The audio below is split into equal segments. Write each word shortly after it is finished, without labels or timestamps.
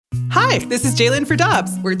Hi, this is Jalen for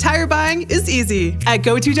Dobbs, where tire buying is easy. At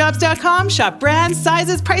GoToDobbs.com, shop brands,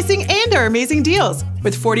 sizes, pricing, and our amazing deals.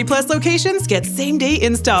 With 40-plus locations, get same-day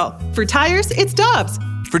install. For tires, it's Dobbs.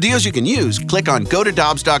 For deals you can use, click on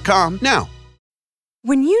GoToDobbs.com now.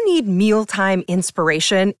 When you need mealtime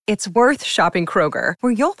inspiration, it's worth shopping Kroger,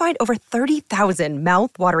 where you'll find over 30,000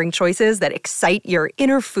 mouth-watering choices that excite your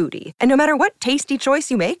inner foodie. And no matter what tasty choice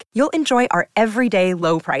you make, you'll enjoy our everyday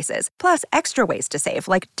low prices, plus extra ways to save,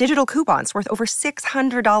 like digital coupons worth over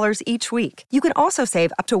 $600 each week. You can also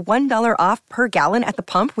save up to $1 off per gallon at the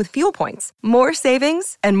pump with fuel points. More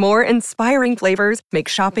savings and more inspiring flavors make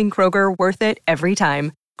shopping Kroger worth it every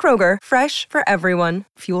time. Kroger, fresh for everyone.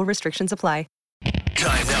 Fuel restrictions apply.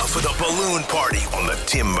 Time now for the balloon party on the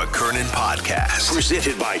Tim McKernan podcast.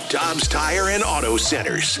 Presented by Dobbs Tire and Auto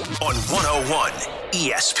Centers on 101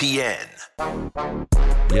 ESPN.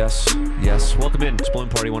 Yes. Welcome in. It's Balloon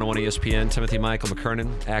Party 101 ESPN. Timothy Michael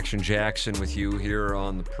McKernan, Action Jackson with you here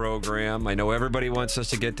on the program. I know everybody wants us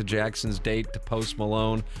to get to Jackson's date to Post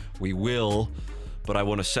Malone. We will, but I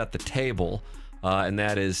want to set the table. And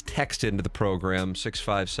that is text into the program,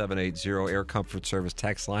 65780, Air Comfort Service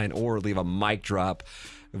text line, or leave a mic drop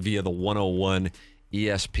via the 101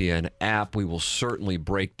 ESPN app. We will certainly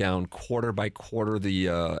break down quarter by quarter the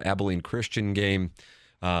Abilene Christian game.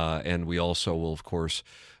 And we also will, of course,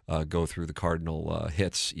 go through the Cardinal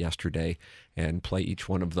hits yesterday and play each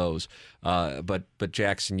one of those. But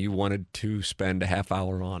Jackson, you wanted to spend a half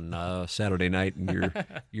hour on Saturday night and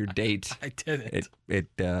your date. I didn't.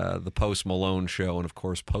 The Post Malone show, and of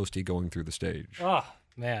course Posty going through the stage. Oh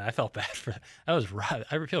man, I felt bad for that. Was right.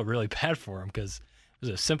 I feel really bad for him because it was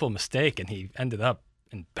a simple mistake, and he ended up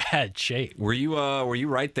in bad shape. Were you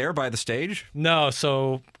right there by the stage? No,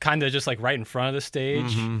 so kind of just like right in front of the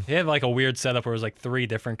stage. Mm-hmm. He had like a weird setup where it was like three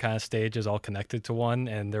different kind of stages all connected to one,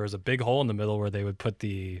 and there was a big hole in the middle where they would put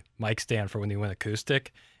the mic stand for when you went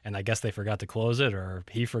acoustic, and I guess they forgot to close it, or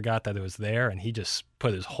he forgot that it was there, and he just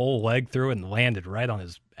put his whole leg through it and landed right on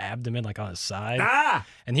his abdomen, like on his side.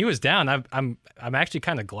 And he was down. I'm actually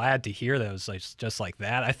kind of glad to hear that it was like just like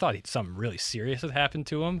that. I thought something really serious had happened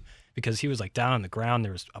to him, because he was like down on the ground.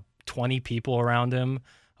 There was 20 people around him,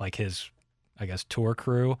 like his, I guess, tour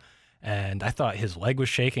crew. And I thought his leg was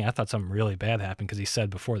shaking. I thought something really bad happened, because he said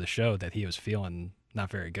before the show that he was feeling not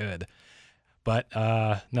very good. But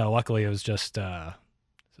no, luckily it was just a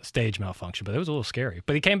stage malfunction, but it was a little scary.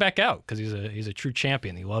 But he came back out because he's a true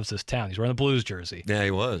champion. He loves this town. He's wearing a Blues jersey. Yeah, he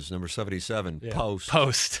was number 77. Yeah. Post.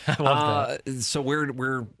 I love that. So where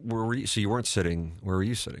were you? So you weren't sitting. Where were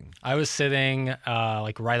you sitting? I was sitting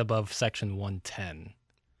like right above section 110.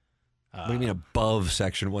 What do you mean above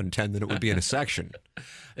section 110? Then it would be in a section.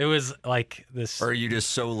 It was like this. Or are you just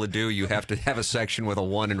so Ledoux you have to have a section with a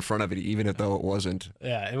 1 in front of it, even if though it wasn't?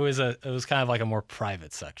 Yeah, it was kind of like a more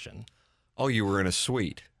private section. Oh, you were in a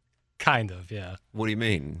suite. Kind of, yeah. What do you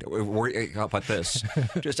mean? How about this?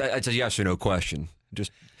 It's a yes or no question. Just,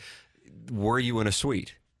 were you in a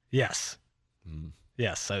suite? Yes.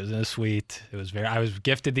 Yes, I was in a suite. I was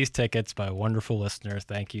gifted these tickets by a wonderful listener.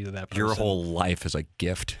 Thank you to that person. Your whole life is a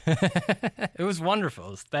gift. It was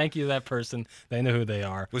wonderful. Thank you to that person. They know who they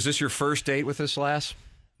are. Was this your first date with this lass?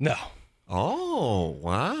 No. Oh,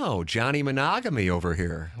 wow. Johnny Monogamy over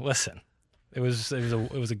here. Listen, it was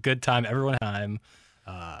a good time. Everyone had time.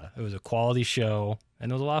 It was a quality show,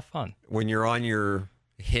 and it was a lot of fun. When you're on your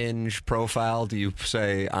Hinge profile, do you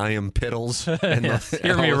say, I am Piddles? And yes,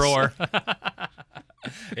 hear me roar.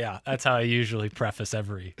 Yeah, that's how I usually preface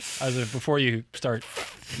before you start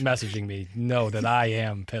messaging me, know that I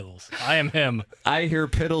am Piddles. I am him. I hear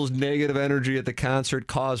Piddles' negative energy at the concert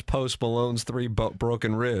caused Post Malone's 3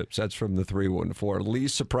 broken ribs. That's from the 314.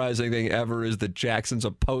 Least surprising thing ever is that Jackson's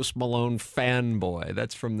a Post Malone fanboy.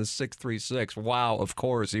 That's from the 636. Wow, of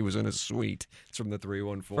course, he was in a suite. It's from the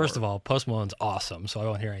 314. First of all, Post Malone's awesome, so I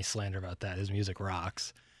won't hear any slander about that. His music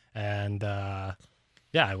rocks. And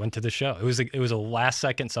yeah, I went to the show. It was a last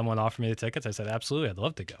second someone offered me the tickets. I said, absolutely, I'd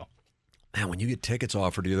love to go. Man, when you get tickets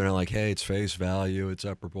offered to you, they're like, hey, it's face value, it's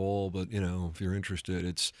Upper Bowl, but, if you're interested,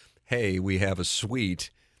 it's, hey, we have a suite.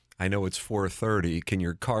 I know it's 4:30. Can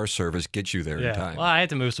your car service get you there in time? Well, I had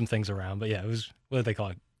to move some things around, but yeah, it was, what did they call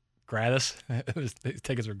it? Gratis? The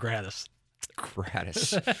tickets were gratis.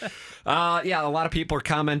 Gratis. Yeah, a lot of people are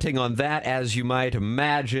commenting on that, as you might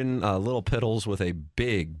imagine. Little Piddles with a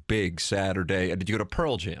big, big Saturday. Did you go to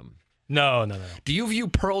Pearl Jam? No. Do you view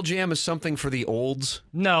Pearl Jam as something for the olds?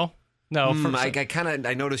 No.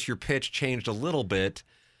 I noticed your pitch changed a little bit.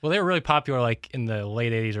 Well, they were really popular like in the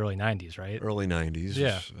late 80s, early 90s, right? Early 90s.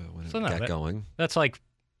 Yeah. When it got going. That's like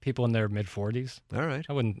people in their mid-40s. All right.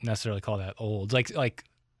 I wouldn't necessarily call that old. Like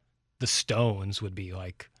the Stones would be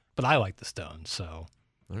like But I like the Stones, so.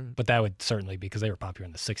 Right. But that would certainly be because they were popular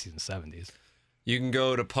in the 60s and 70s. You can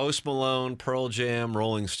go to Post Malone, Pearl Jam,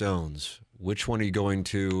 Rolling Stones. Which one are you going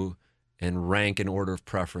to and rank in order of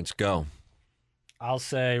preference? Go. I'll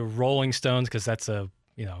say Rolling Stones because that's something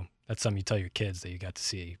you tell your kids that you got to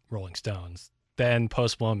see Rolling Stones. Then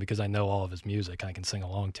Post Malone because I know all of his music and I can sing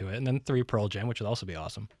along to it. And then 3 Pearl Jam, which would also be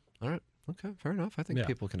awesome. All right. Okay. Fair enough. I think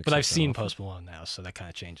people can accept But I've seen offer. Post Malone now, so that kind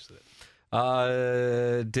of changes it.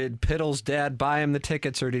 Did Piddle's dad buy him the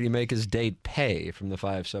tickets, or did he make his date pay from the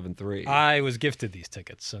 573? I was gifted these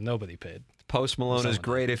tickets, so nobody paid. Post Malone is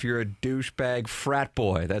great if you're a douchebag frat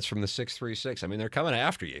boy. That's from the 636. I mean, they're coming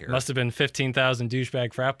after you here. Must have been 15,000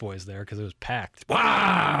 douchebag frat boys there because it was packed.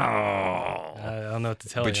 Wow! I don't know what to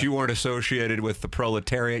tell you. But you weren't associated with the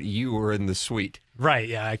proletariat. You were in the suite. Right,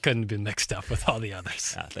 yeah. I couldn't have been mixed up with all the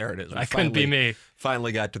others. There it is. I couldn't be me.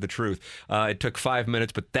 Finally got to the truth. It took 5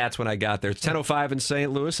 minutes, but that's when I got there. It's 10:05 in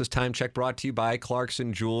St. Louis. This time check brought to you by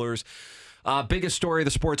Clarkson Jewelers. Biggest story of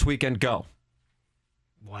the sports weekend, go.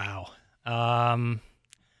 Wow. I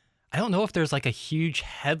don't know if there's like a huge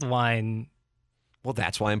headline. Well,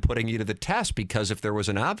 that's why I'm putting you to the test, because if there was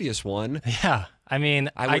an obvious one, yeah, I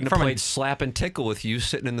mean, I wouldn't have played slap and tickle with you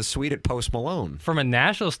sitting in the suite at Post Malone. From a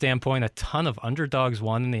national standpoint, a ton of underdogs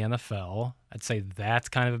won in the NFL. I'd say that's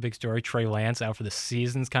kind of a big story. Trey Lance out for the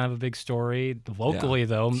season's kind of a big story. Locally,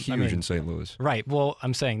 though, huge in St. Louis. Right. Well,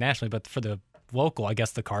 I'm saying nationally, but for the local, I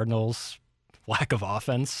guess the Cardinals' lack of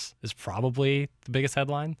offense is probably the biggest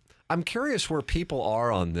headline. I'm curious where people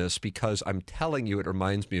are on this, because I'm telling you, it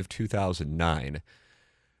reminds me of 2009,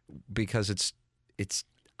 because it's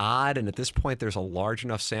odd, and at this point, there's a large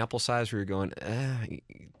enough sample size where you're going,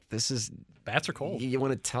 this is... Bats are cold. You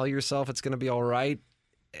want to tell yourself it's going to be all right,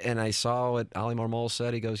 and I saw what Ali Marmol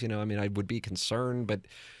said. He goes, I would be concerned, but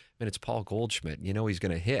it's Paul Goldschmidt. He's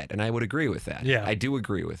going to hit, and I would agree with that. Yeah. I do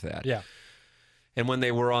agree with that. Yeah. And when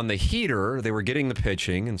they were on the heater, they were getting the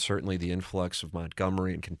pitching, and certainly the influx of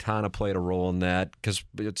Montgomery and Quintana played a role in that, because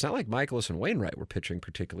it's not like Michaelis and Wainwright were pitching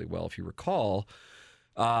particularly well, if you recall.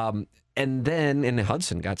 And then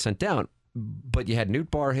Hudson got sent down. But you had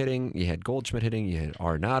Newt Barr hitting, you had Goldschmidt hitting, you had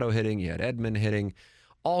Arenado hitting, you had Edman hitting.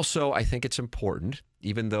 Also, I think it's important,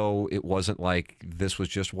 even though it wasn't like this was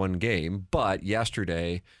just one game, but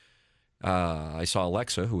yesterday I saw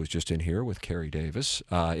Alexa, who was just in here with Kerry Davis,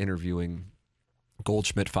 interviewing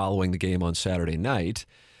Goldschmidt following the game on Saturday night,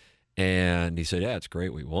 and he said, it's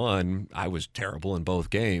great we won. I was terrible in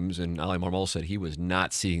both games, and Ali Marmol said he was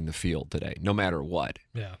not seeing the field today, no matter what.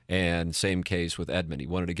 Yeah. And same case with Edman. He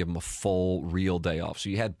wanted to give him a full, real day off. So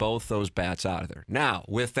you had both those bats out of there. Now,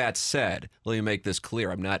 with that said, let me make this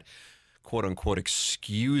clear. I'm not, quote-unquote,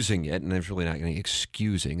 excusing it, and there's really not any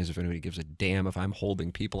excusing, as if anybody gives a damn if I'm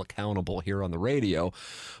holding people accountable here on the radio.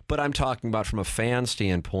 But I'm talking about from a fan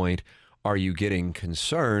standpoint. Are you getting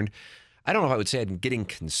concerned? I don't know if I would say I'm getting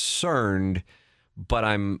concerned, but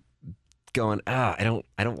I'm going, I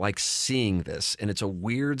don't like seeing this. And it's a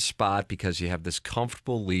weird spot because you have this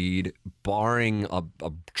comfortable lead, barring a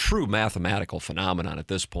true mathematical phenomenon at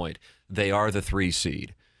this point. They are the 3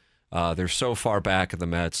 seed. They're so far back of the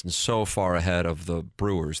Mets and so far ahead of the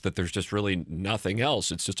Brewers that there's just really nothing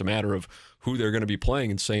else. It's just a matter of who they're going to be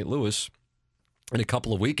playing in St. Louis in a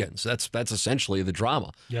couple of weekends. That's essentially the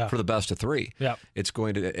drama for the best of 3. Yeah. It's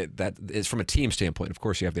going to that is from a team standpoint. Of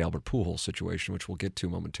course, you have the Albert Pujols situation, which we'll get to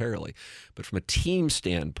momentarily. But from a team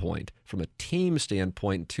standpoint,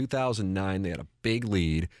 in 2009, they had a big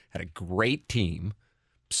lead, had a great team,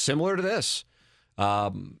 similar to this,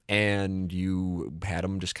 and you had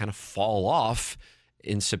them just kind of fall off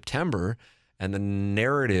in September. And the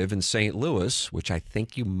narrative in St. Louis, which I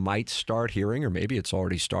think you might start hearing, or maybe it's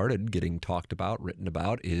already started getting talked about, written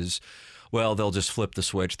about, is, well, they'll just flip the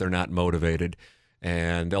switch. They're not motivated,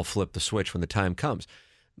 and they'll flip the switch when the time comes.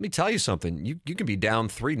 Let me tell you something. You can be down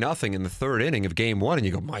 3-0 in the third inning of game 1, and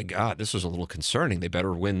you go, my God, this is a little concerning. They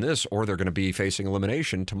better win this, or they're going to be facing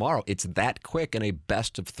elimination tomorrow. It's that quick in a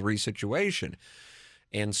best-of-3 situation.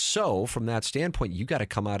 And so, from that standpoint, you got to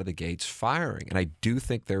come out of the gates firing. And I do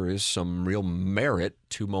think there is some real merit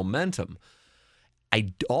to momentum.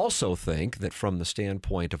 I also think that from the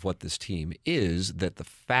standpoint of what this team is, that the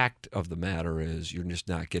fact of the matter is you're just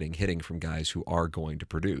not getting hitting from guys who are going to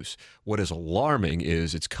produce. What is alarming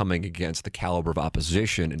is it's coming against the caliber of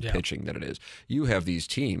opposition and pitching that it is. You have these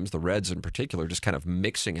teams, the Reds in particular, just kind of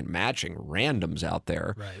mixing and matching randoms out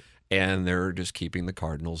there. Right. And they're just keeping the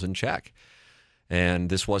Cardinals in check. And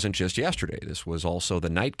this wasn't just yesterday. This was also the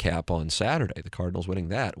nightcap on Saturday. The Cardinals winning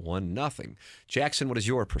that 1-0. Jackson, what is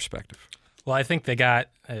your perspective? Well, I think they got,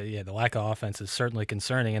 the lack of offense is certainly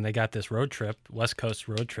concerning, and they got this road trip, West Coast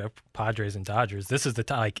road trip, Padres and Dodgers. This is the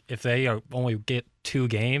time, like, if they only get 2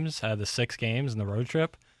 games out of the 6 games in the road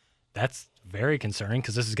trip, that's very concerning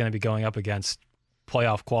because this is going to be going up against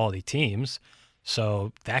playoff quality teams.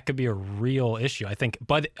 So that could be a real issue, I think.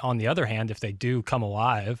 But on the other hand, if they do come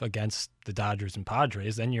alive against the Dodgers and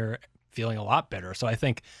Padres, then you're feeling a lot better. So I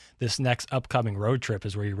think this next upcoming road trip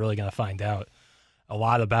is where you're really going to find out a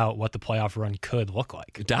lot about what the playoff run could look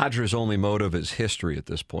like. Dodgers' only motive is history at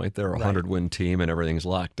this point. They're a 100-win team, and everything's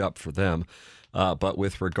locked up for them. But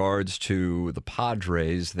with regards to the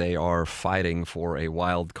Padres, they are fighting for a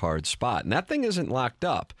wild card spot. And that thing isn't locked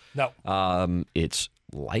up. No. It's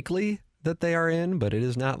likely that they are in, but it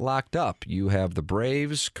is not locked up. You have the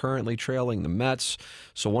Braves currently trailing the Mets.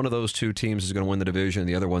 So one of those 2 teams is going to win the division.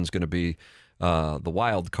 The other one's going to be the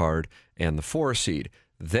wild card and the 4 seed.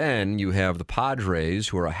 Then you have the Padres,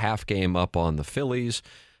 who are a half game up on the Phillies,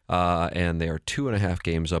 and they are 2.5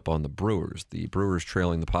 games up on the Brewers. The Brewers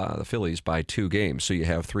trailing the Phillies by 2 games. So you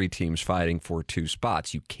have 3 teams fighting for 2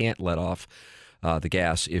 spots. You can't let off the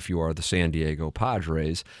gas if you are the San Diego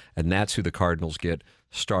Padres, and that's who the Cardinals get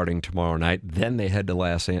starting tomorrow night. Then they head to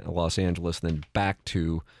Los Angeles, then back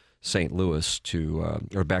to St. Louis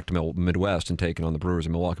or back to Midwest and taking on the Brewers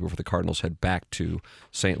in Milwaukee before the Cardinals head back to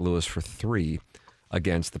St. Louis for 3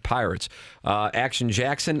 against the Pirates. Action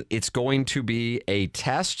Jackson, it's going to be a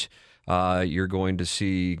test. You're going to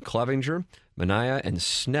see Clevinger, Manaea, and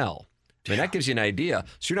Snell. I mean, that gives you an idea.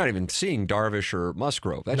 So you're not even seeing Darvish or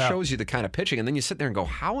Musgrove. That shows you the kind of pitching. And then you sit there and go,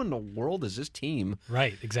 how in the world is this team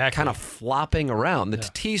kind of flopping around? The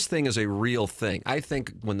Tatis thing is a real thing. I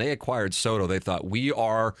think when they acquired Soto, they thought, we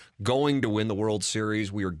are going to win the World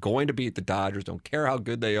Series. We are going to beat the Dodgers. Don't care how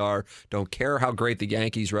good they are. Don't care how great the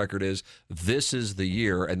Yankees record is. This is the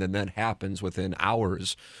year. And then that happens within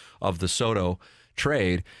hours of the Soto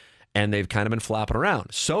trade. And they've kind of been flopping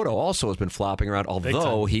around. Soto also has been flopping around,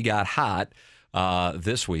 although he got hot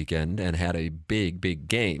this weekend and had a big, big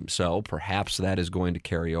game. So perhaps that is going to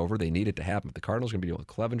carry over. They need it to happen. The Cardinals are going to be dealing with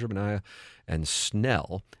Clevinger, Manaea, and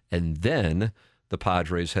Snell. And then the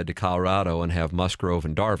Padres head to Colorado and have Musgrove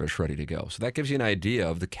and Darvish ready to go. So that gives you an idea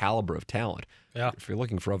of the caliber of talent. Yeah. If you're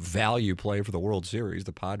looking for a value play for the World Series,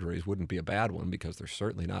 the Padres wouldn't be a bad one because they're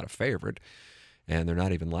certainly not a favorite. And they're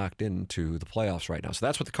not even locked into the playoffs right now. So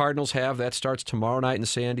that's what the Cardinals have. That starts tomorrow night in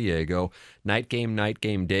San Diego. Night game,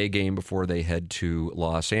 day game before they head to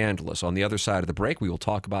Los Angeles. On the other side of the break, we will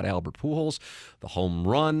talk about Albert Pujols, the home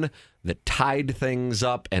run that tied things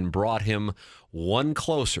up and brought him 1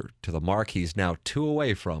 closer to the mark he's now 2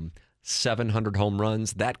 away from. 700 home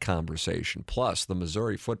runs, that conversation, plus the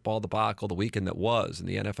Missouri football debacle, the weekend that was in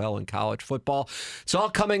the NFL and college football. It's all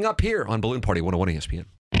coming up here on Balloon Party 101 ESPN.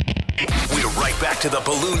 We're right back to the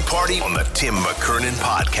Balloon Party on the Tim McKernan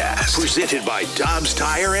Podcast. Presented by Dobbs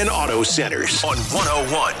Tire and Auto Centers on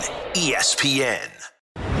 101 ESPN.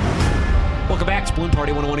 Welcome back to Balloon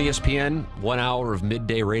Party 101 ESPN. 1 hour of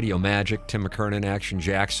midday radio magic. Tim McKernan, Action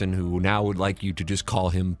Jackson, who now would like you to just call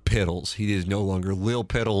him Piddles. He is no longer Lil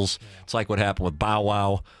Piddles. It's like what happened with Bow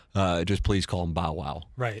Wow. Just please call him Bow Wow.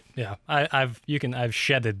 Right. Yeah. I've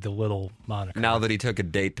shedded the little moniker. Now that he took a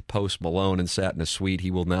date to Post Malone and sat in a suite,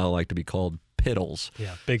 he will now like to be called Piddles.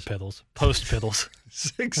 Yeah. Big Piddles. Post Piddles.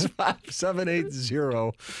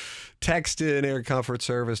 65780. Text in Air Comfort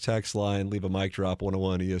Service text line. Leave a mic drop.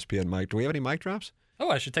 101 ESPN mic. Do we have any mic drops? Oh,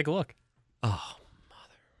 I should take a look. Oh,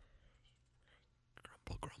 mother.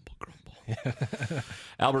 Grumble.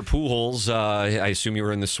 Albert Pujols, I assume you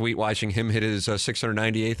were in the suite watching him hit his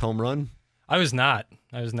 698th home run? I was not.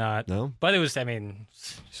 No? But it was,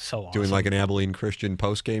 so awesome. Doing like an Abilene Christian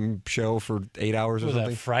postgame show for 8 hours or something?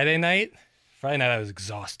 Was that Friday night? Friday night I was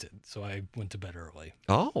exhausted, so I went to bed early.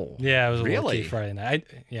 Oh. Yeah, it was a really? low-key Friday night.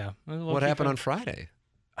 What happened on Friday?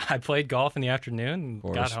 I played golf in the afternoon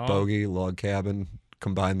and got home. Bogey, log cabin,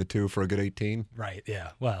 combine the two for a good 18? Right,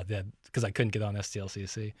 yeah. Well, because I couldn't get on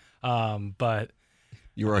STLCC. But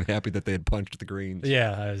you were unhappy that they had punched the greens.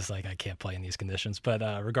 Yeah, I was like, I can't play in these conditions. But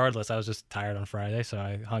regardless, I was just tired on Friday, so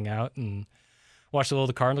I hung out and watched a little of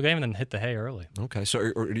the Cardinal game and then hit the hay early. Okay, so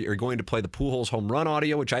are you going to play the Pujols home run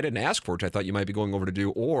audio, which I didn't ask for, which I thought you might be going over to do,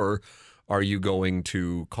 or are you going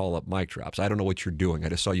to call up mic drops? I don't know what you're doing. I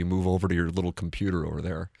just saw you move over to your little computer over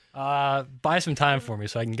there. Buy some time for me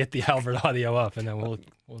so I can get the Albert audio up, and then we'll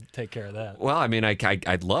take care of that. Well, I mean,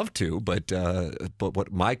 I'd love to, but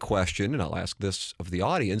what my question, and I'll ask this of the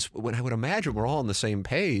audience, when I would imagine we're all on the same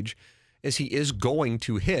page, is he is going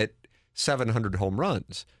to hit 700 home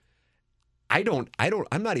runs.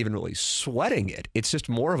 I'm not even really sweating it. It's just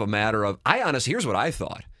more of a matter of, here's what I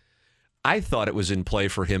thought. I thought it was in play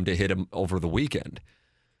for him to hit him over the weekend.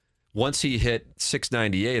 Once he hit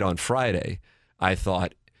 698 on Friday, I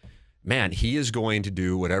thought, man, he is going to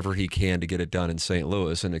do whatever he can to get it done in St.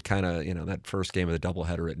 Louis. And it kind of, that first game of the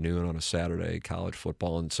doubleheader at noon on a Saturday, college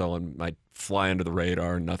football and so on, might fly under the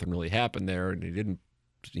radar and nothing really happened there. And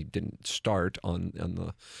he didn't start on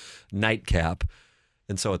the nightcap.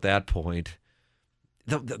 And so at that point,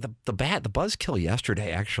 the buzzkill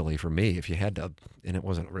yesterday, actually, for me, if you had to, and it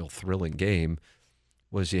wasn't a real thrilling game,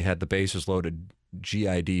 was you had the bases loaded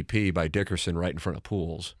GIDP by Dickerson right in front of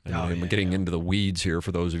Pools. I'm getting into the weeds here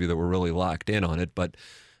for those of you that were really locked in on it, but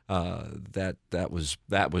that was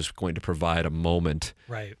going to provide a moment.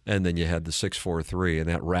 Right. And then you had the 6-4-3, and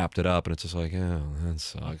that wrapped it up, and it's just like, oh, that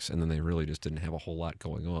sucks. And then they really just didn't have a whole lot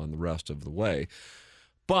going on the rest of the way.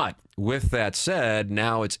 But with that said,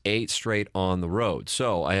 now it's 8 straight on the road.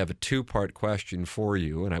 So I have a 2-part question for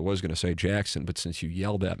you, and I was going to say Jackson, but since you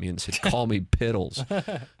yelled at me and said, call me Piddles,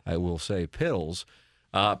 I will say Piddles.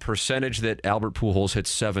 Percentage that Albert Pujols hit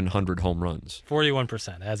 700 home runs.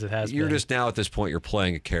 41%, as it has You're been. just now at this point, you're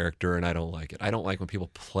playing a character, and I don't like it. I don't like when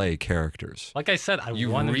people play characters. Like I said,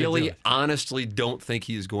 You really honestly don't think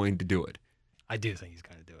he's going to do it? I do think he's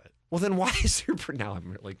going to do it. Well, then why is there now?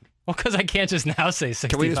 I'm like, well, because I can't just now say 65%.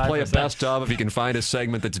 can we just play a best of if you can find a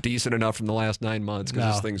segment that's decent enough from the last 9 months?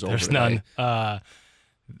 Because this thing's over there's today. none.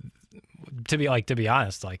 To be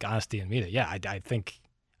honest, like honesty and media, yeah, I think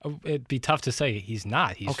it'd be tough to say he's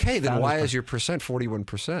not. He's okay, then why is your percent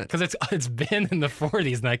 41%? Because it's been in the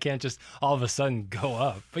 40s, and I can't just all of a sudden go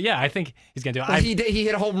up. But yeah, I think he's gonna do it. Well, he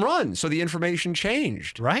hit a home run, so the information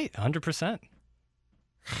changed. Right, 100%.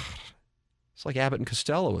 It's like Abbott and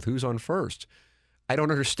Costello with who's on first. I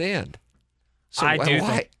don't understand. So I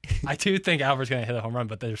why? do think Albert's going to hit a home run,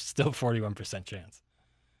 but there's still 41% chance.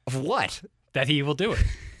 Of what? That he will do it.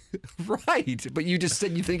 Right, but you just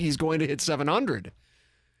said you think he's going to hit 700.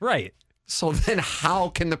 Right. So then how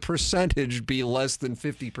can the percentage be less than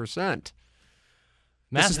 50%?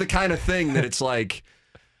 This is the kind of thing that it's like,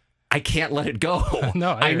 I can't let it go.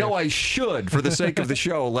 No, I know I should, for the sake of the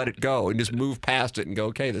show, let it go and just move past it and go,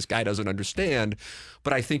 okay, this guy doesn't understand.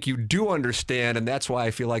 But I think you do understand, and that's why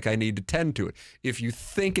I feel like I need to tend to it. If you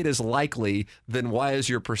think it is likely, then why is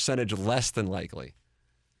your percentage less than likely?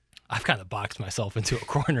 I've kind of boxed myself into a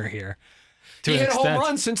corner here. He hit a home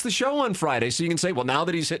run since the show on Friday, so you can say, well, now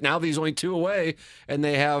that he's only 2 away, and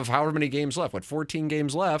they have however many games left, 14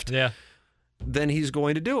 games left, yeah, then he's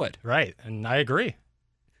going to do it. Right, and I agree.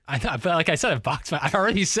 But like I said, I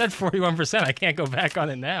already said 41%. I can't go back on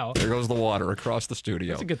it now. There goes the water across the studio.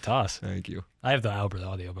 That's a good toss. Thank you. I have the Albert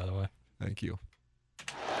audio, by the way. Thank you.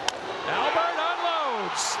 Albert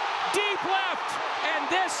unloads deep left, and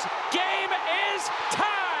this game is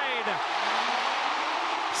tied.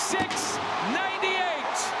 698.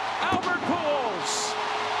 Albert Pujols,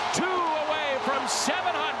 2 away from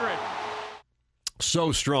 700.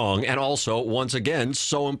 So strong, and also, once again,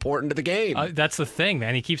 so important to the game. That's the thing,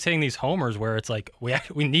 man. He keeps hitting these homers where it's like we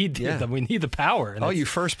need the power. And you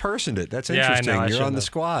first-personed it. That's yeah, interesting. I know, You're on the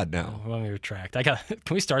squad now. Let me retract. Can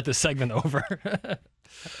we start this segment over?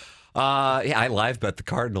 Yeah, I live bet the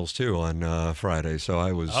Cardinals too on Friday, so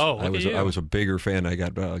I was a bigger fan. I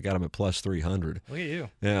got them at plus 300. Look at you.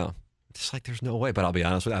 Yeah, it's like there's no way. But I'll be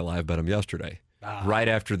honest with you, I live bet them yesterday. Right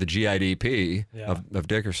after the GIDP of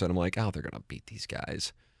Dickerson, I'm like, oh, they're going to beat these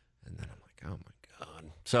guys. And then I'm like, oh, my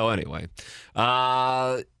God. So anyway,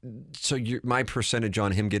 my percentage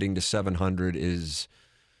on him getting to 700 is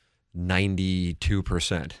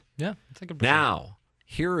 92%. Yeah, that's a good percent. Now,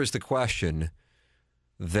 here is the question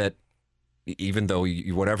that even though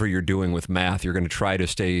whatever you're doing with math, you're going to try to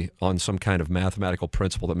stay on some kind of mathematical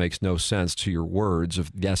principle that makes no sense to your words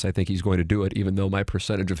of, yes, I think he's going to do it, even though my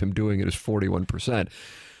percentage of him doing it is 41%.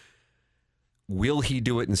 Will he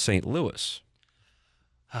do it in St. Louis?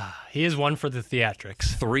 He is one for the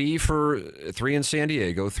theatrics. 3 in San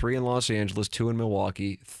Diego, 3 in Los Angeles, 2 in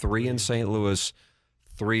Milwaukee, 3 in St. Louis,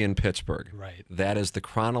 3 in Pittsburgh. Right. That is the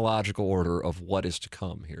chronological order of what is to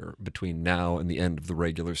come here between now and the end of the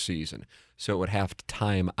regular season. So it would have to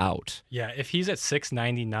time out. Yeah, if he's at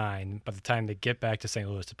 699 by the time they get back to St.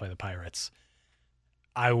 Louis to play the Pirates,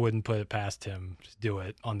 I wouldn't put it past him to do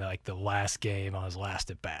it on the last game on his last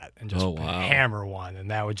at bat and just hammer one, and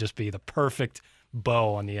that would just be the perfect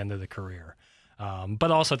bow on the end of the career. But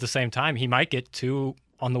also at the same time, he might get 2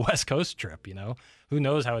 on the West Coast trip. Who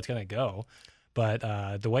knows how it's going to go. But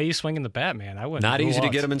the way he's swinging the bat, man, I wouldn't. Not easy to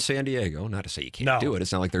get him in San Diego. Not to say you can't do it.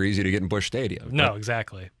 It's not like they're easy to get in Busch Stadium. No,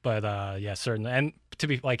 exactly. But yeah, certainly. And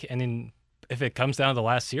if it comes down to the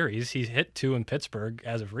last series, he's hit 2 in Pittsburgh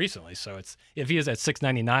as of recently. So if he is at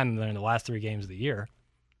 699 and they're in the last 3 games of the year,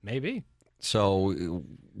 maybe. So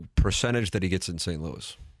percentage that he gets in St.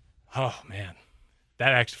 Louis. Oh, man.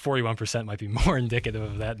 That actually 41% might be more indicative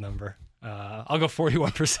of that number. I'll go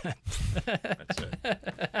 41%. That's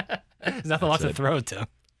it. There's nothing left to throw to him.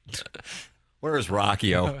 Where is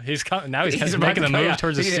Rocchio? He's coming now. He's making a move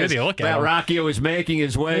towards the studio. Look at him. Rocchio is making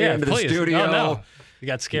his way into the studio. Oh, no. He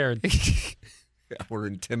got scared. We're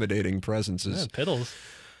intimidating presences. Yeah, Piddles.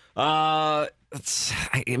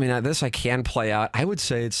 This I can play out. I would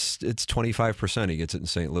say it's 25% he gets it in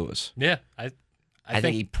St. Louis. Yeah, I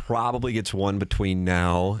think he probably gets one between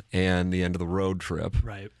now and the end of the road trip.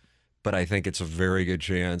 Right. But I think it's a very good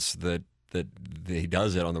chance that he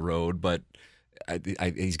does it on the road. But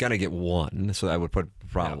he's going to get one, so I would put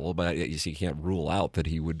probable. Yeah. But you see, you can't rule out that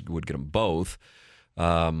he would get them both.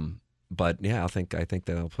 But yeah, I think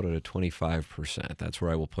that I'll put it at 25%. That's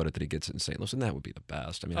where I will put it, that he gets it in St. Louis, and that would be the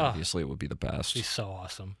best. I mean, obviously, it would be the best. He's so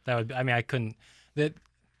awesome. That would. I couldn't. The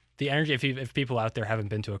energy. If people out there haven't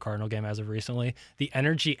been to a Cardinal game as of recently, the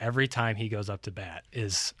energy every time he goes up to bat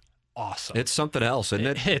is awesome. It's something else, isn't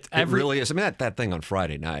it? It really is. I mean, that thing on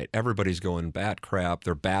Friday night, everybody's going bat crap.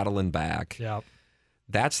 They're battling back. Yeah.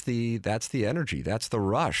 That's the energy. That's the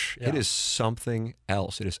rush. Yeah. It is something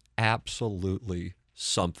else. It is absolutely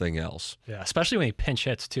something else. Yeah, especially when he pinch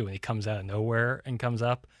hits too, when he comes out of nowhere and comes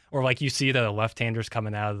up, or like you see that a left-hander's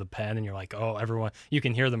coming out of the pen, and you're like, oh, everyone, you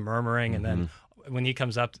can hear the murmuring, and then when he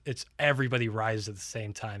comes up, it's everybody rises at the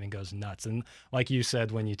same time and goes nuts. And like you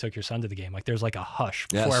said when you took your son to the game, like there's like a hush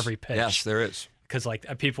before every pitch. Yes, there is. Because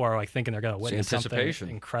like people are like thinking they're going to witness something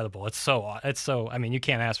incredible. It's so. I mean, you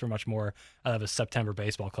can't ask for much more out of a September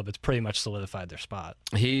baseball club. It's pretty much solidified their spot.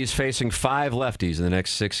 He's facing 5 lefties in the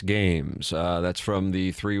next 6 games. That's from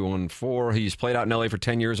the 314. He's played out in LA for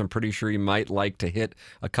 10 years. I'm pretty sure he might like to hit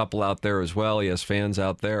a couple out there as well. He has fans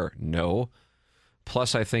out there. No.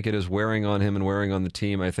 Plus, I think it is wearing on him and wearing on the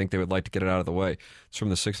team. I think they would like to get it out of the way. It's from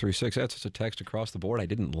the 636. That's just a text across the board I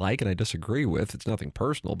didn't like and I disagree with. It's nothing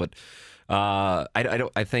personal, but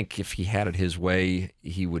I think if he had it his way,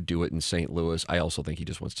 he would do it in St. Louis. I also think he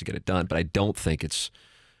just wants to get it done, but I don't think it's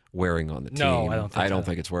wearing on the team. No, I don't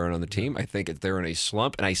think it's wearing on the team. I think they're in a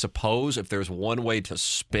slump, and I suppose if there's one way to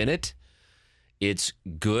spin it, it's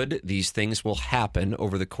good. These things will happen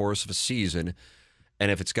over the course of a season. And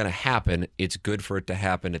if it's going to happen, it's good for it to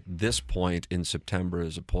happen at this point in September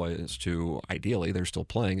as opposed to, ideally, they're still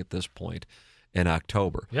playing at this point in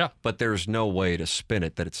October. Yeah. But there's no way to spin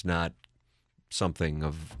it that it's not something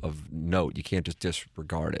of note. You can't just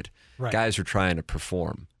disregard it. Right. Guys are trying to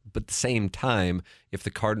perform. But at the same time, if the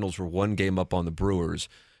Cardinals were 1 game up on the Brewers,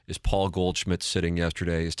 is Paul Goldschmidt sitting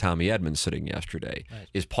yesterday? Is Tommy Edmonds sitting yesterday? Right.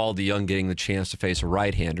 Is Paul DeYoung getting the chance to face a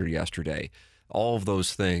right-hander yesterday? All of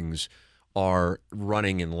those things are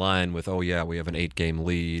running in line with, oh, yeah, we have an 8-game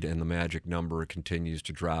lead and the magic number continues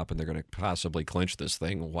to drop and they're going to possibly clinch this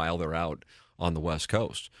thing while they're out on the West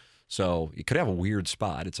Coast. So you could have a weird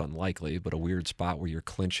spot. It's unlikely, but a weird spot where you're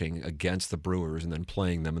clinching against the Brewers and then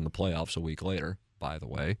playing them in the playoffs a week later, by the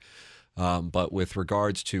way. But with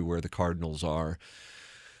regards to where the Cardinals are,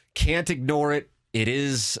 can't ignore it. It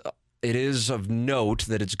is of note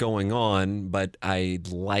that it's going on, but I'd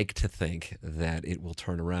like to think that it will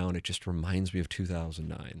turn around. It just reminds me of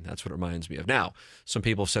 2009. That's what it reminds me of. Now, some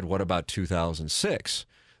people said, what about 2006?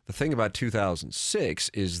 The thing about 2006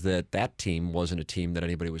 is that team wasn't a team that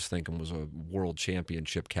anybody was thinking was a world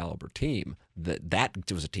championship caliber team.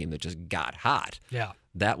 That was a team that just got hot. Yeah.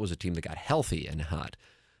 That was a team that got healthy and hot.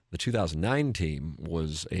 The 2009 team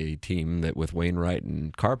was a team that, with Wainwright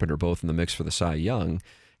and Carpenter both in the mix for the Cy Young,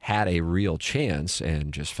 had a real chance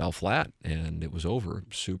and just fell flat, and it was over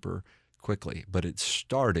super quickly. But it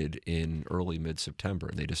started in early mid-September,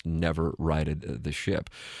 and they just never righted the ship.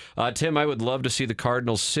 Tim, I would love to see the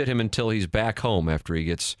Cardinals sit him until he's back home after he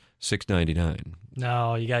gets $699.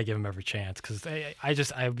 No, you got to give him every chance, because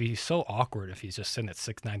I'd be so awkward if he's just sitting at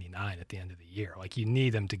 $699 at the end of the year. Like, you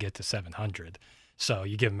need him to get to $700. So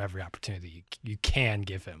you give him every opportunity you can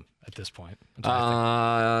give him at this point.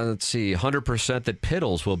 Let's see, 100% that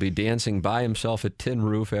Piddles will be dancing by himself at Tin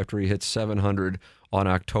Roof after he hits 700 on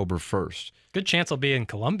October 1st. Good chance I'll be in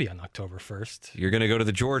Columbia on October 1st. You're going to go to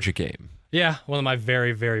the Georgia game. Yeah, one of my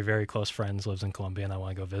very, very, very close friends lives in Columbia, and I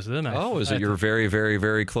want to go visit him. Is it your very, very,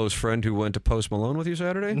 very close friend who went to Post Malone with you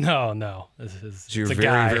Saturday? No. It's your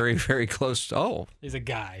very, very, very close. Oh, he's a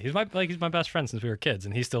guy. He's my best friend since we were kids,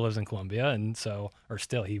 and he still lives in Columbia,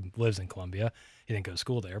 he lives in Columbia. He didn't go to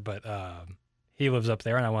school there, but he lives up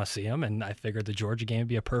there, and I want to see him. And I figured the Georgia game would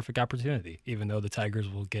be a perfect opportunity, even though the Tigers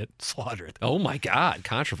will get slaughtered. Oh my God,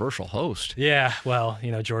 controversial host. Yeah, well,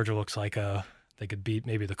 Georgia looks like they could beat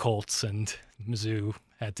maybe the Colts, and Mizzou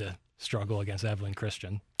had to struggle against Evelyn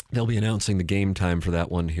Christian. They'll be announcing the game time for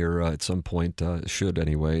that one here at some point, should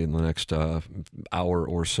anyway, in the next hour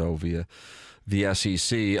or so via the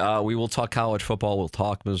SEC. We will talk college football. We'll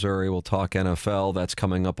talk Missouri. We'll talk NFL. That's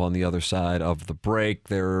coming up on the other side of the break.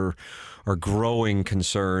 There are growing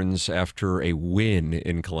concerns after a win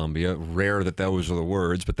in Columbia. Rare that those are the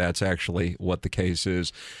words, but that's actually what the case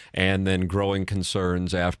is. And then growing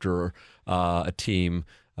concerns after a team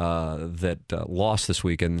that lost this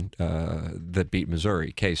weekend that beat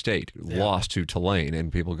Missouri, K-State, lost to Tulane.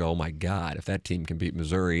 And people go, oh, my God, if that team can beat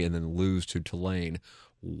Missouri and then lose to Tulane,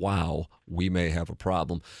 wow, we may have a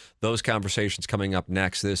problem. Those conversations coming up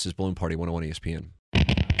next. This is Balloon Party 101 ESPN.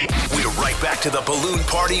 We're right back to the Balloon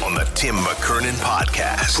Party on the Tim McKernan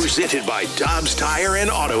Podcast. Presented by Dobbs Tire and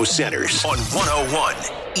Auto Centers on 101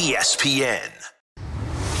 ESPN.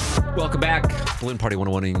 Welcome back. Balloon Party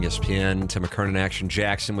 101 ESPN. Tim McKernan, Action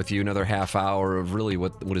Jackson with you. Another half hour of really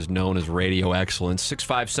what is known as radio excellence.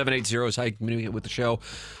 65780 is how you communicate with the show.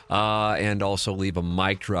 And also leave a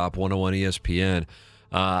mic drop, 101 ESPN.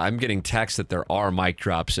 I'm getting texts that there are mic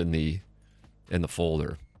drops in the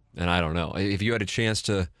folder. And I don't know. If you had a chance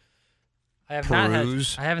to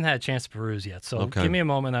peruse. I haven't had a chance to peruse yet. So give me a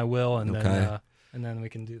moment, I will, and then we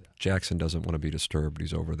can do that. Jackson doesn't want to be disturbed.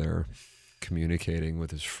 He's over there communicating with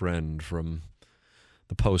his friend from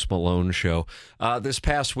the Post Malone show. This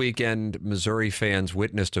past weekend, Missouri fans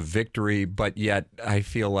witnessed a victory, but yet I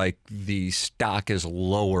feel like the stock is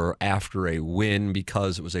lower after a win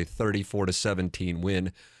because it was a 34-17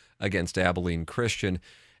 win against Abilene Christian.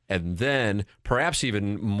 And then, perhaps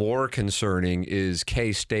even more concerning, is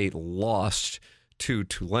K-State lost to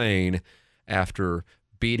Tulane after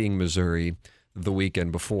beating Missouri the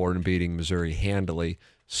weekend before and beating Missouri handily.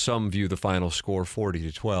 Some view the final score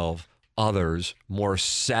 40-12. Others, more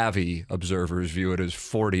savvy observers, view it as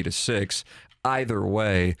 40-6. Either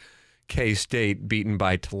way, K-State beaten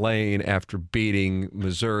by Tulane after beating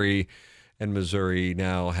Missouri, and Missouri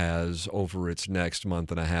now has over its next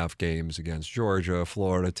month and a half games against Georgia,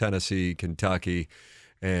 Florida, Tennessee, Kentucky,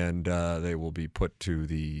 and they will be put to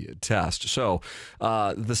the test. So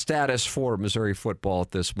the status for Missouri football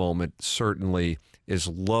at this moment certainly as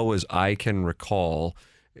low as I can recall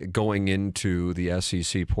going into the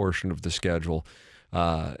SEC portion of the schedule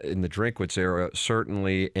in the Drinkwitz era,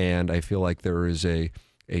 certainly, and I feel like there is a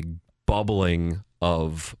bubbling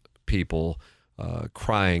of people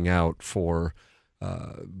crying out for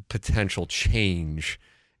potential change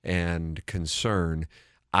and concern.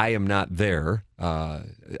 I am not there.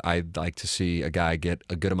 I'd like to see a guy get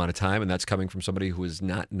a good amount of time, and that's coming from somebody who is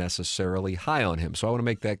not necessarily high on him. So I want to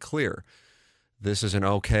make that clear. This isn't,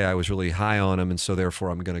 okay, I was really high on him, and so therefore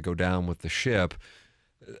I'm going to go down with the ship.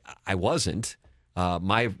 I wasn't.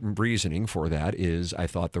 My reasoning for that is I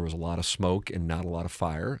thought there was a lot of smoke and not a lot of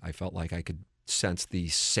fire. I felt like I could sense the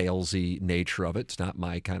salesy nature of it. It's not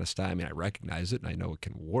my kind of style. I mean, I recognize it, and I know it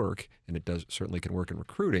can work, and it certainly can work in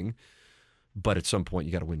recruiting. But at some point,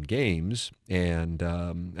 you got to win games, and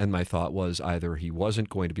my thought was either he wasn't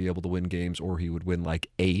going to be able to win games, or he would win like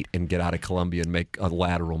 8 and get out of Columbia and make a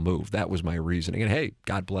lateral move. That was my reasoning. And hey,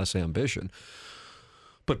 God bless ambition.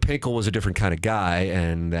 But Pinkel was a different kind of guy,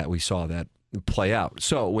 and that we saw that play out.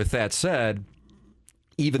 So with that said,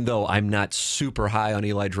 even though I'm not super high on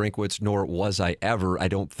Eli Drinkwitz, nor was I ever, I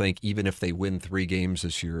don't think even if they win 3 games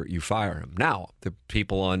this year, you fire him. Now, the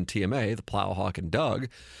people on TMA, the Plowhawk and Doug,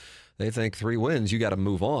 they think 3 wins, you got to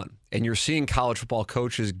move on. And you're seeing college football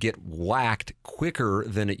coaches get whacked quicker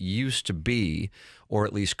than it used to be, or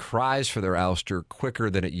at least cries for their ouster quicker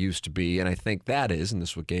than it used to be. And I think that is, and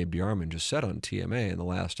this is what Gabe DeArmond just said on TMA in the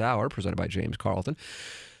last hour, presented by James Carlton,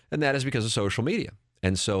 and that is because of social media.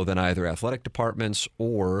 And so then either athletic departments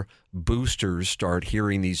or boosters start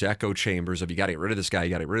hearing these echo chambers of you got to get rid of this guy, you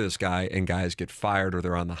got to get rid of this guy, and guys get fired or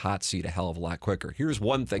they're on the hot seat a hell of a lot quicker. Here's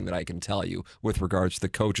one thing that I can tell you with regards to the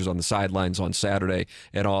coaches on the sidelines on Saturday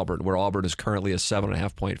at Auburn, where Auburn is currently a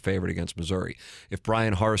 7.5-point favorite against Missouri. If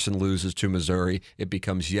Brian Harsin loses to Missouri, it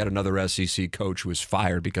becomes yet another SEC coach who is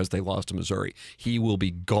fired because they lost to Missouri. He will be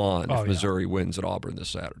gone if Missouri wins at Auburn this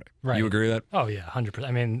Saturday. Right. You agree with that? Oh, yeah, 100%.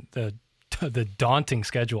 I mean, the daunting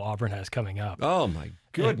schedule Auburn has coming up. Oh, my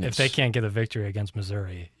goodness. If they can't get a victory against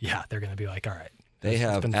Missouri, they're going to be like, all right. They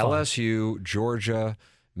have LSU, Georgia,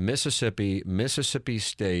 Mississippi, Mississippi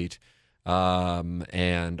State,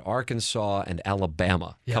 and Arkansas and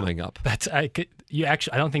Alabama coming up. I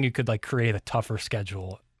don't think you could create a tougher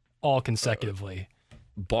schedule all consecutively.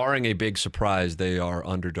 Barring a big surprise, they are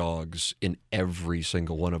underdogs in every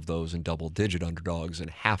single one of those, and double-digit underdogs in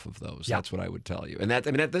half of those. Yeah. That's what I would tell you. And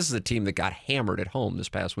this is a team that got hammered at home this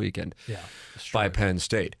past weekend by Penn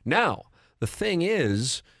State. Now, the thing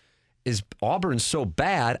is, is Auburn so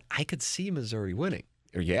bad, I could see Missouri winning.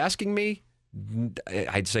 Are you asking me?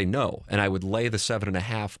 I'd say no, and I would lay the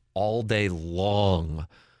 7.5 all day long.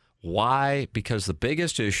 Why? Because the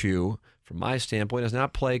biggest issue, from my standpoint, is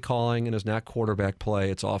not play calling and is not quarterback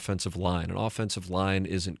play. It's offensive line. An offensive line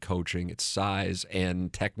isn't coaching. It's size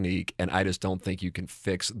and technique, and I just don't think you can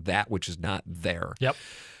fix that which is not there. Yep.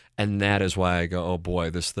 And that is why I go, oh boy,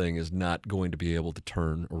 this thing is not going to be able to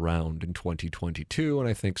turn around in 2022. And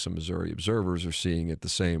I think some Missouri observers are seeing it the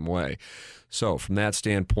same way. So from that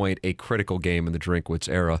standpoint, a critical game in the Drinkwitz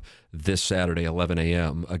era this Saturday, 11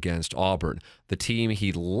 a.m. against Auburn. The team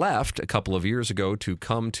he left a couple of years ago to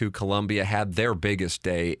come to Columbia had their biggest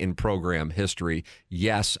day in program history.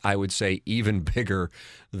 Yes, I would say even bigger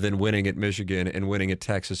than winning at Michigan and winning at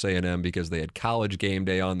Texas A&M because they had College Game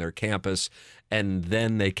Day on their campus. And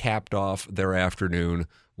then they capped off their afternoon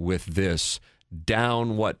with this.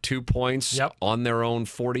 Down, 2 points on their own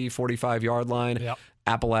 40, 45-yard line. Yep.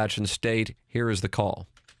 Appalachian State, here is the call.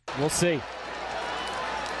 We'll see.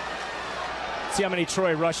 See how many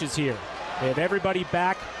Troy rushes here. They have everybody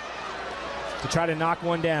back to try to knock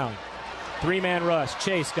one down. 3-man rush.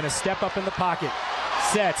 Chase going to step up in the pocket.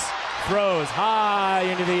 Sets. Throws high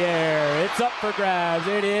into the air. It's up for grabs.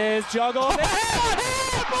 It is juggled.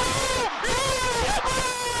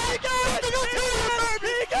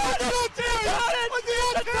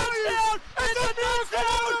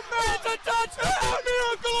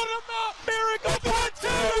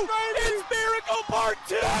 Part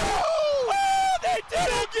 2! Oh, they did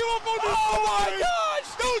it! Give up on this my gosh!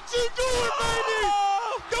 Don't you do it, baby!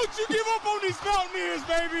 Don't you give up on these Mountaineers,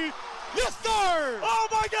 baby! Yes, sir! Oh,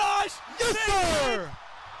 my gosh! Yes, sir!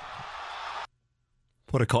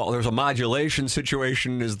 What a call. There's a modulation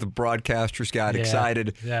situation as the broadcasters got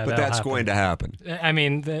excited, but that's going to happen. I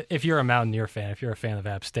mean, if you're a Mountaineer fan, if you're a fan of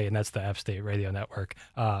App State, and that's the App State Radio Network,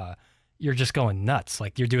 you're just going nuts.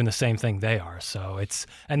 Like, you're doing the same thing they are. So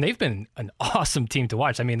and they've been an awesome team to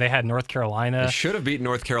watch. I mean, they had North Carolina. They should have beaten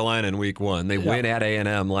North Carolina in week 1. They win at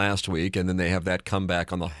A&M last week, and then they have that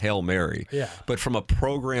comeback on the Hail Mary. Yeah. But from a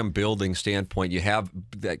program building standpoint, you have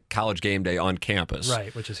that College Game Day on campus.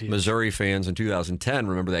 Right, which is huge. Missouri fans in 2010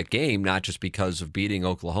 remember that game, not just because of beating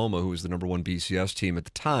Oklahoma, who was the number 1 BCS team at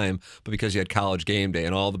the time, but because you had College Game Day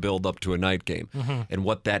and all the build up to a night game. Mm-hmm. And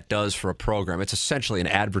what that does for a program. It's essentially an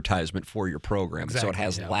advertisement for your program. Exactly, so it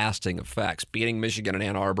has lasting effects. Beating Michigan and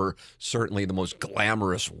Ann Arbor, certainly the most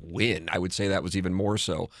glamorous win. I would say that was even more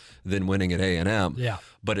so than winning at A&M. Yeah.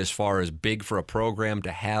 But as far as big for a program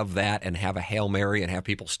to have that and have a Hail Mary and have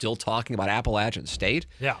people still talking about Appalachian State,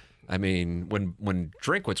 I mean, when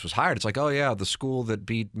Drinkwitz was hired, it's like, oh, yeah, the school that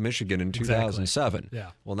beat Michigan in 2007. Exactly.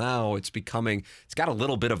 Yeah. Well, now it's got a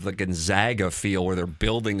little bit of the Gonzaga feel where they're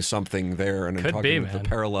building something there. And Could be, man. The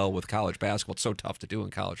parallel with college basketball. It's so tough to do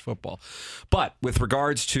in college football. But with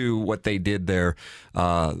regards to what they did there,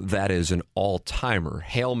 that is an all-timer.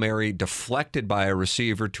 Hail Mary deflected by a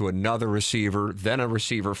receiver to another receiver. Then a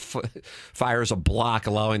receiver fires a block,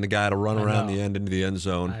 allowing the guy to run around the end into the end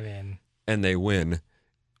zone. And they win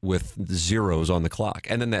with zeros on the clock.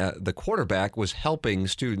 And then the quarterback was helping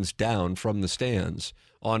students down from the stands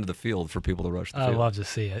onto the field for people to rush the field. I love to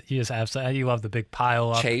see it. You love the big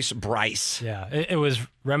pile up. Chase Bryce. Yeah, it was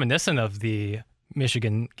reminiscent of the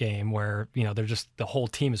Michigan game where, they're just, the whole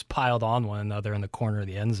team is piled on one another in the corner of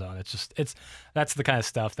the end zone. That's the kind of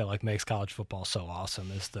stuff that makes college football so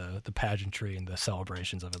awesome, is the pageantry and the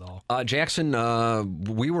celebrations of it all. Jackson,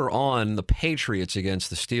 we were on the Patriots against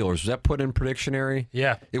the Steelers. Was that put in Predictionary?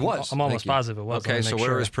 Yeah. It was. I'm almost positive it was. Okay, so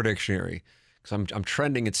where is Predictionary? Because I'm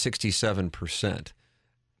trending at 67%.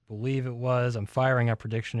 Believe it was. I'm firing up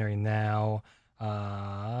Predictionary now.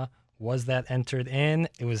 Was that entered in?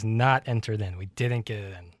 It was not entered in. We didn't get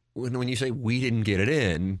it in. When you say we didn't get it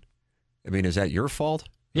in, I mean, is that your fault?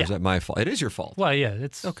 Or is that my fault? It is your fault. Well, yeah,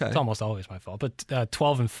 it's almost always my fault. But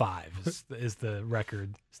 12-5 is the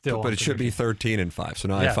record still. But it should be 13-5. So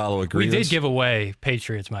now I follow agreements. We did give away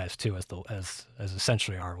Patriots -2 as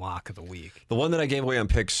essentially our lock of the week. The one that I gave away on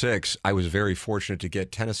Pick 6, I was very fortunate to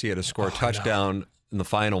get. Tennessee had to score a touchdown in the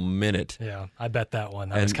final minute. Yeah, I bet that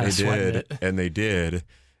one. I was kind of sweating it. And they did.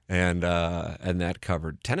 And that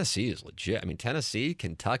covered. Tennessee is legit. I mean, Tennessee,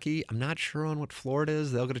 Kentucky. I'm not sure on what Florida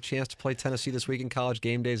is. They'll get a chance to play Tennessee this weekend. College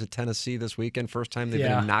Game Days at Tennessee this weekend. First time they've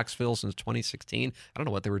been in Knoxville since 2016. I don't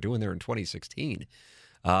know what they were doing there in 2016.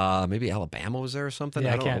 Maybe Alabama was there or something.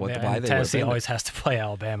 Yeah, I don't know why they Tennessee were always has to play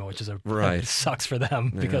Alabama, which is right. Sucks for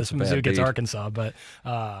them because Mizzou gets Arkansas. But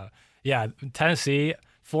Tennessee,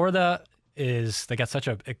 Florida they got such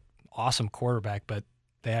a awesome quarterback, but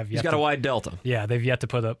He's got a wide delta. Yeah, they've yet to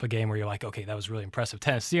put up a game where you're like, okay, that was really impressive.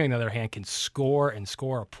 Tennessee, on the other hand, can score and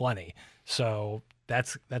score plenty. So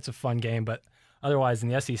that's a fun game. But otherwise, in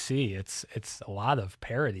the SEC, it's a lot of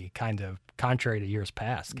parity, kind of contrary to years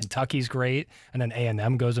past. Kentucky's great, and then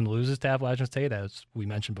A&M goes and loses to Appalachian State, as we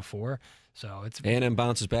mentioned before. So it's A&M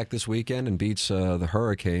bounces back this weekend and beats the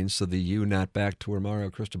Hurricanes. So the U not back to where Mario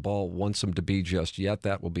Cristobal wants them to be just yet.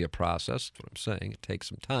 That will be a process. That's what I'm saying. It takes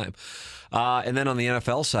some time. And then on the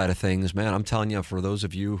NFL side of things, man, I'm telling you, for those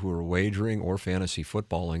of you who are wagering or fantasy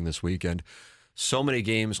footballing this weekend, so many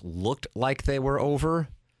games looked like they were over.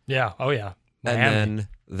 Yeah. Oh, yeah. Miami. And then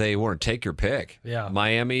they weren't. Take your pick. Yeah.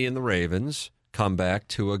 Miami and the Ravens. Comeback,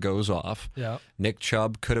 Tua goes off. Yeah. Nick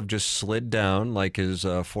Chubb could have just slid down like his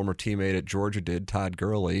former teammate at Georgia did, Todd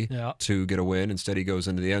Gurley, to get a win. Instead, he goes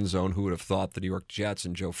into the end zone. Who would have thought the New York Jets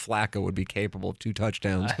and Joe Flacco would be capable of 2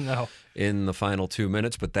 touchdowns in the final 2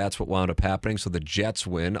 minutes? But that's what wound up happening. So the Jets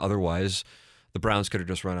win. Otherwise, the Browns could have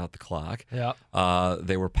just run out the clock. Yeah.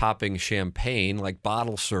 They were popping champagne like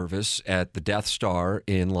bottle service at the Death Star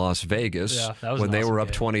in Las Vegas when they were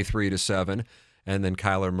up 23-7. And then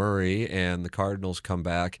Kyler Murray and the Cardinals come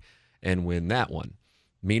back and win that one.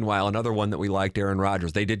 Meanwhile, another one that we liked, Aaron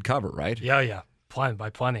Rodgers. They did cover, right? Yeah. By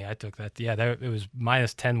plenty. I took that. Yeah, it was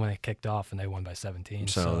 -10 when it kicked off, and they won by 17.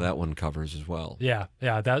 So that one covers as well. Yeah.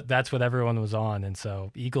 That's what everyone was on. And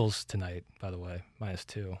so Eagles tonight, by the way,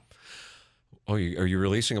 -2. Oh, are you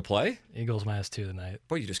releasing a play? Eagles -2 tonight.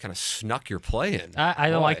 Boy, you just kind of snuck your play in. I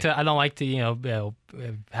don't like to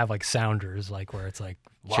have like sounders like where it's like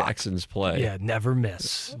Jackson's play. Yeah, never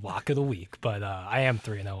miss. Lock of the week. But I am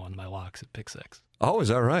 3-0 on my locks at pick 6. Oh, is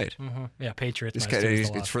that right? Mm-hmm. Yeah, Patriots.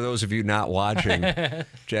 It's for those of you not watching.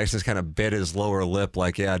 Jackson's kind of bit his lower lip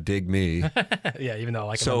like, yeah, dig me. Yeah, even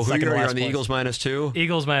though So who you're on the Eagles -2?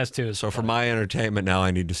 Eagles -2. So for my entertainment now,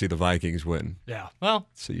 I need to see the Vikings win. Yeah, well,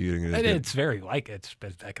 so it's very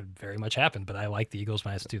that could very much happen, but I like the Eagles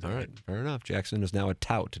 -2. All right, fair enough. Jackson is now a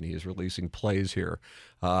tout, and he is releasing plays here.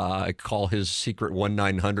 I call his secret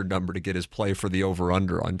 1-900 number to get his play for the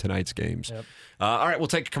over-under on tonight's games. Yep. All right, we'll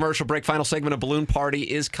take a commercial break. Final segment of Balloon Party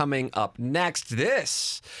is coming up next.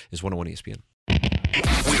 This is 101 ESPN.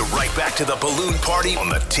 We're right back to the Balloon Party on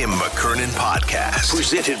the Tim McKernan Podcast.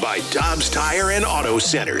 Presented by Dobbs Tire and Auto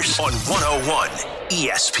Centers on 101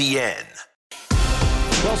 ESPN.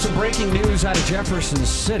 Well, some breaking news out of Jefferson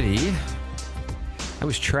City. I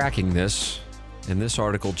was tracking this, and this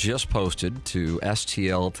article just posted to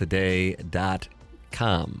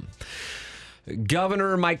stltoday.com.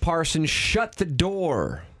 Governor Mike Parson shut the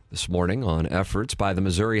door this morning on efforts by the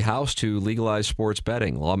Missouri House to legalize sports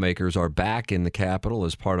betting. Lawmakers are back in the Capitol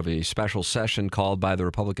as part of a special session called by the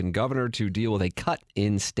Republican governor to deal with a cut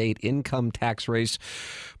in state income tax raise.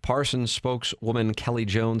 Parsons spokeswoman Kelly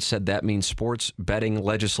Jones said that means sports betting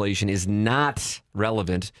legislation is not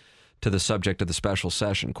relevant to the subject of the special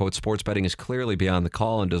session. Quote, sports betting is clearly beyond the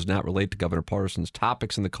call and does not relate to Governor Parsons'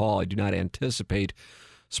 topics in the call. I do not anticipate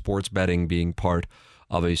sports betting being part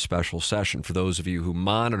of a special session. For those of you who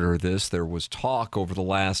monitor this, there was talk over the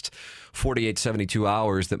last 48, 72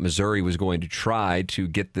 hours that Missouri was going to try to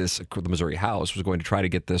get this, the Missouri House was going to try to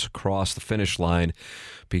get this across the finish line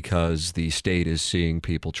because the state is seeing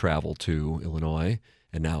people travel to Illinois,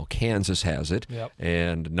 and now Kansas has it,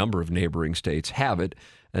 and a number of neighboring states have it.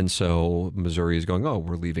 And so Missouri is going,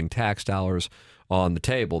 we're leaving tax dollars on the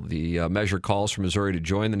table. The measure calls for Missouri to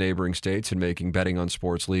join the neighboring states in making betting on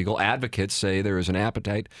sports legal. Advocates say there is an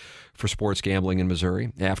appetite for sports gambling in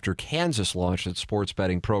Missouri. After Kansas launched its sports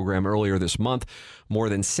betting program earlier this month, more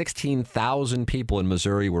than 16,000 people in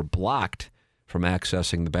Missouri were blocked from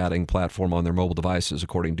accessing the betting platform on their mobile devices,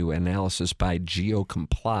 according to analysis by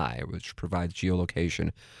GeoComply, which provides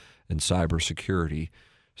geolocation and cybersecurity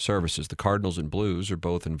services. The Cardinals and Blues are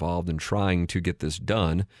both involved in trying to get this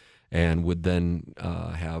done, and would then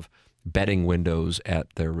have betting windows at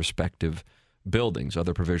their respective buildings.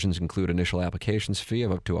 Other provisions include initial applications fee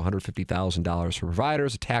of up to $150,000 for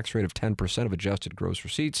providers, a tax rate of 10% of adjusted gross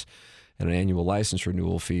receipts, and an annual license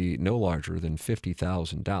renewal fee no larger than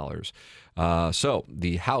 $50,000. So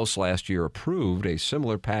the House last year approved a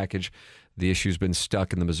similar package. The issue's been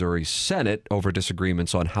stuck in the Missouri Senate over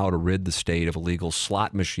disagreements on how to rid the state of illegal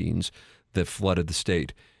slot machines that flooded the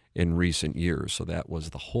state in recent years. So that was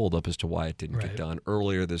the holdup as to why it didn't get done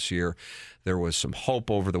earlier this year. There was some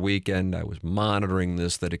hope over the weekend. I was monitoring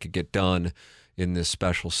this, that it could get done in this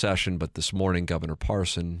special session. But this morning, Governor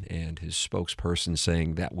Parson and his spokesperson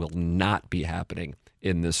saying that will not be happening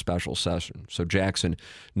in this special session. So Jackson,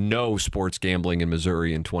 no sports gambling in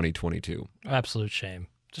Missouri in 2022. Absolute shame.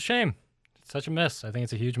 It's a shame. It's such a miss. I think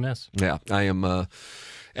it's a huge miss. Yeah, I am. I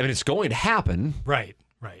mean, it's going to happen. Right.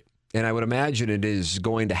 Right. And I would imagine it is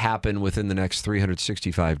going to happen within the next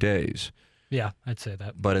 365 days. Yeah, I'd say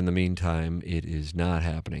that. But in the meantime, it is not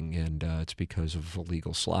happening, and it's because of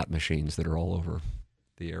illegal slot machines that are all over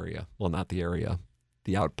the area. Well, not the area,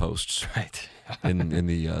 the outposts. Right. in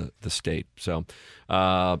the state. So,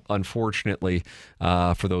 unfortunately,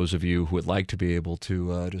 for those of you who would like to be able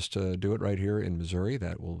to just do it right here in Missouri,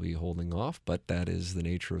 that will be holding off. But that is the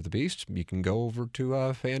nature of the beast. You can go over to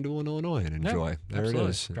FanDuel in Illinois and enjoy. Yeah, there absolutely. it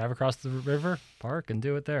is. Drive across the river, park, and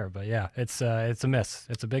do it there. But yeah, it's a miss.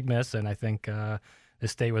 It's a big miss, and I think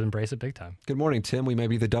this state would embrace it big time. Good morning, Tim. We may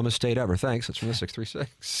be the dumbest state ever. Thanks. It's from the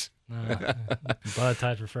 636. But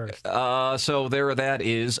tied for first. So there that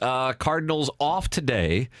is. Cardinals off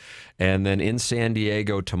today, and then in San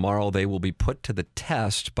Diego tomorrow. They will be put to the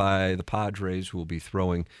test by the Padres, who will be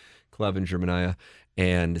throwing Clevenger, Manaea,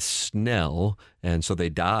 and Snell. And so they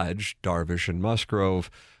dodge Darvish and Musgrove.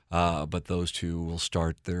 But those two will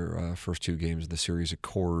start their first two games of the series at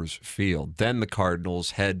Coors Field. Then the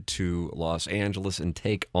Cardinals head to Los Angeles and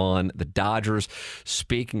take on the Dodgers.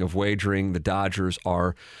 Speaking of wagering, the Dodgers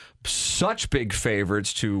are such big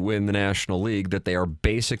favorites to win the National League that they are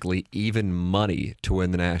basically even money to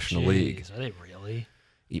win the National League. Are they really?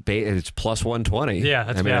 It's plus 120. Yeah,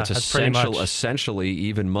 that's, it's pretty much essentially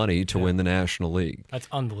even money to win the National League. That's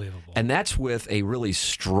unbelievable. And that's with a really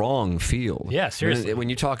strong field. Yeah, seriously. When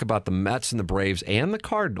you talk about the Mets and the Braves and the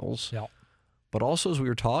Cardinals, but also as we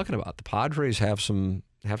were talking about, the Padres have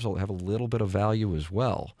a little bit of value as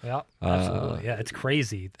well. Yeah, absolutely. Yeah, it's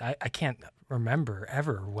crazy. I can't remember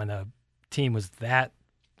ever when a team was that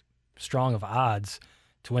strong of odds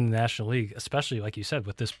to win the National League, especially like you said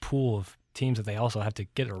with this pool of teams that they also have to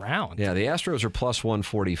get around. Yeah, the Astros are plus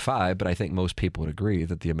 145, but I think most people would agree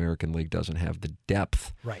that the American League doesn't have the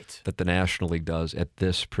depth that the National League does at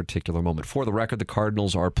this particular moment. For the record, the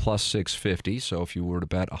Cardinals are plus 650, so if you were to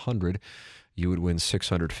bet 100, you would win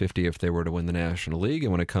 650 if they were to win the National League.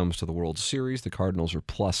 And when it comes to the World Series, the Cardinals are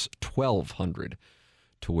plus 1,200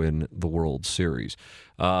 to win the World Series.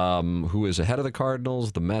 Who is ahead of the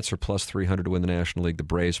Cardinals? The Mets are plus 300 to win the National League. The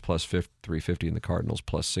Braves plus 350 and the Cardinals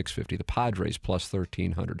plus 650. The Padres plus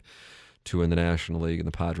 1,300 to win the National League, and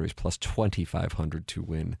the Padres plus 2,500 to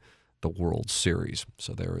win the World Series.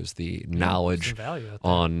 So there is the knowledge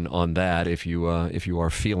on that if you are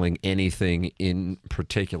feeling anything in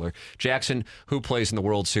particular. Jackson, who plays in the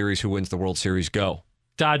World Series? Who wins the World Series? Go.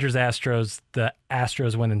 Dodgers, Astros. The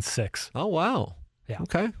Astros win in 6. Oh, wow. Yeah.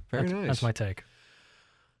 Okay. Very nice. That's my take.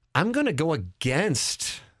 I'm going to go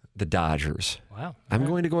against the Dodgers. Wow. I'm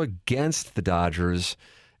going to go against the Dodgers,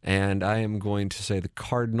 and I am going to say the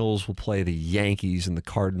Cardinals will play the Yankees, and the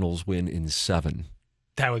Cardinals win in 7.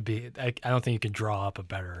 That would be, I don't think you could draw up a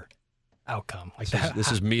better outcome like that.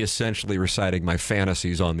 This is me essentially reciting my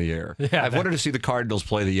fantasies on the air. Yeah, I've wanted to see the Cardinals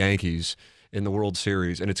play the Yankees in the World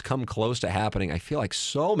Series, and it's come close to happening, I feel like,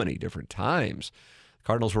 so many different times.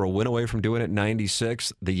 Cardinals were a win away from doing it in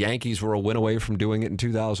 96. The Yankees were a win away from doing it in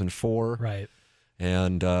 2004. Right.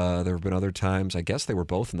 And there have been other times. I guess they were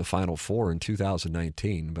both in the Final Four in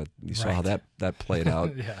 2019, but you saw how that played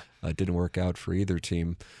out. It didn't work out for either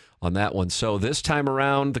team on that one. So this time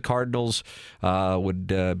around, the Cardinals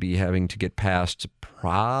would be having to get past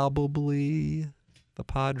probably the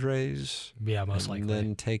Padres. Yeah, most likely. And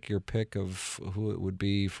then take your pick of who it would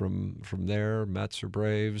be from there, Mets or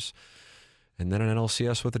Braves. And then an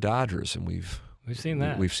NLCS with the Dodgers, and we've seen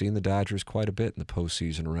that. We've seen the Dodgers quite a bit in the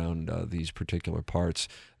postseason around these particular parts.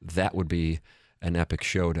 That would be an epic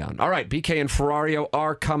showdown. All right, BK and Ferrario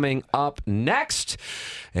are coming up next.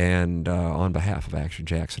 And on behalf of Action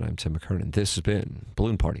Jackson, I'm Tim McKernan. This has been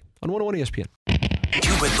Balloon Party on 101 ESPN.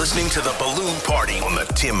 You've been listening to the Balloon Party on the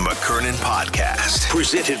Tim McKernan Podcast,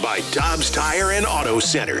 presented by Dobbs Tire and Auto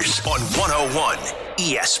Centers on 101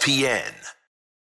 ESPN.